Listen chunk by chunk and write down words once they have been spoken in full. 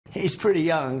He's pretty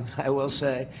young, I will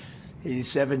say. He's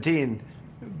 17.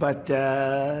 But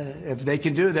if they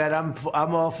can do that, I'm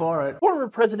all for it. Former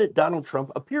President Donald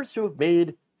Trump appears to have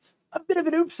made a bit of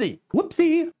an oopsie.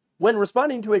 Whoopsie. When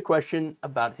responding to a question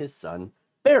about his son,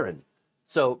 Barron.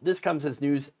 So this comes as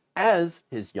news as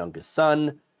his youngest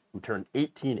son, who turned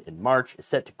 18 in March, is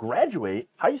set to graduate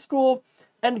high school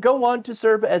and go on to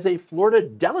serve as a Florida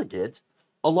delegate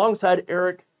alongside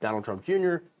Eric, Donald Trump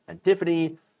Jr., and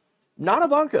Tiffany, not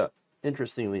Ivanka,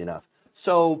 interestingly enough.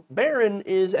 So Barron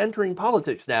is entering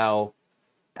politics now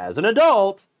as an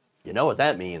adult. You know what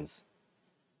that means.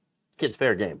 Kid's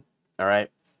fair game, all right?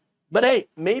 But hey,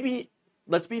 maybe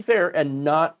let's be fair and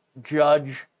not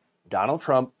judge Donald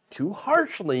Trump too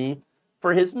harshly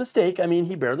for his mistake. I mean,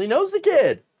 he barely knows the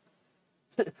kid.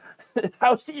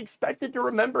 How's he expected to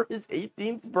remember his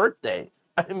 18th birthday?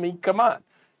 I mean, come on.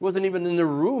 He wasn't even in the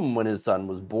room when his son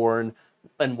was born.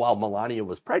 And while Melania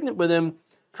was pregnant with him,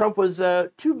 Trump was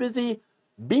too busy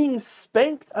being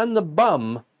spanked on the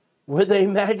bum with a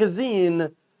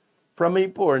magazine from a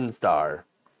porn star.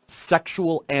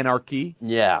 Sexual anarchy.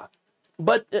 Yeah.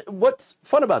 But what's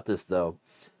fun about this, though,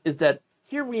 is that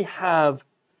here we have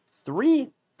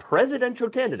three presidential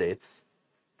candidates,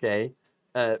 okay?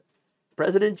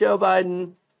 President Joe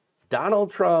Biden,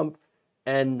 Donald Trump,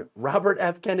 and Robert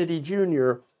F. Kennedy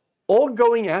Jr. all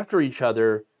going after each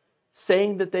other,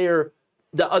 saying that the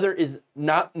other is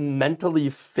not mentally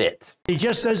fit. He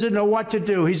just doesn't know what to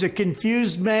do. He's a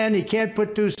confused man. He can't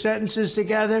put two sentences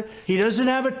together. He doesn't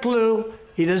have a clue.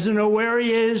 He doesn't know where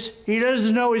he is. He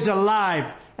doesn't know he's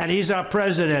alive, and he's our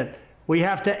president. We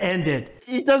have to end it.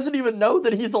 He doesn't even know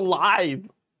that he's alive.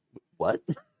 What?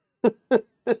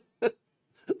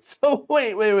 So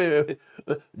wait.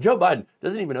 Joe Biden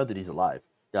doesn't even know that he's alive.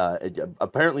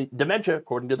 Apparently dementia,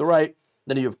 according to the right.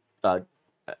 Then you have,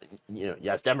 you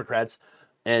ask Democrats,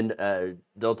 and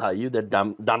they'll tell you that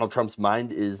Donald Trump's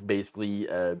mind is basically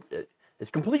is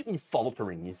completely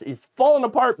faltering. He's fallen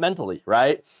apart mentally,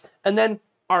 right? And then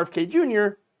RFK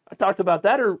Jr., I talked about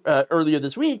that earlier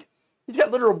this week. He's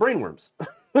got literal brain worms.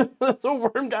 So a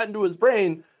worm got into his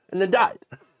brain and then died.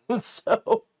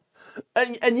 So,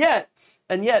 and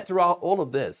yet throughout all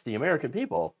of this, the American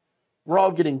people, we're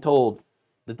all getting told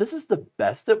that this is the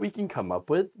best that we can come up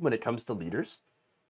with when it comes to leaders.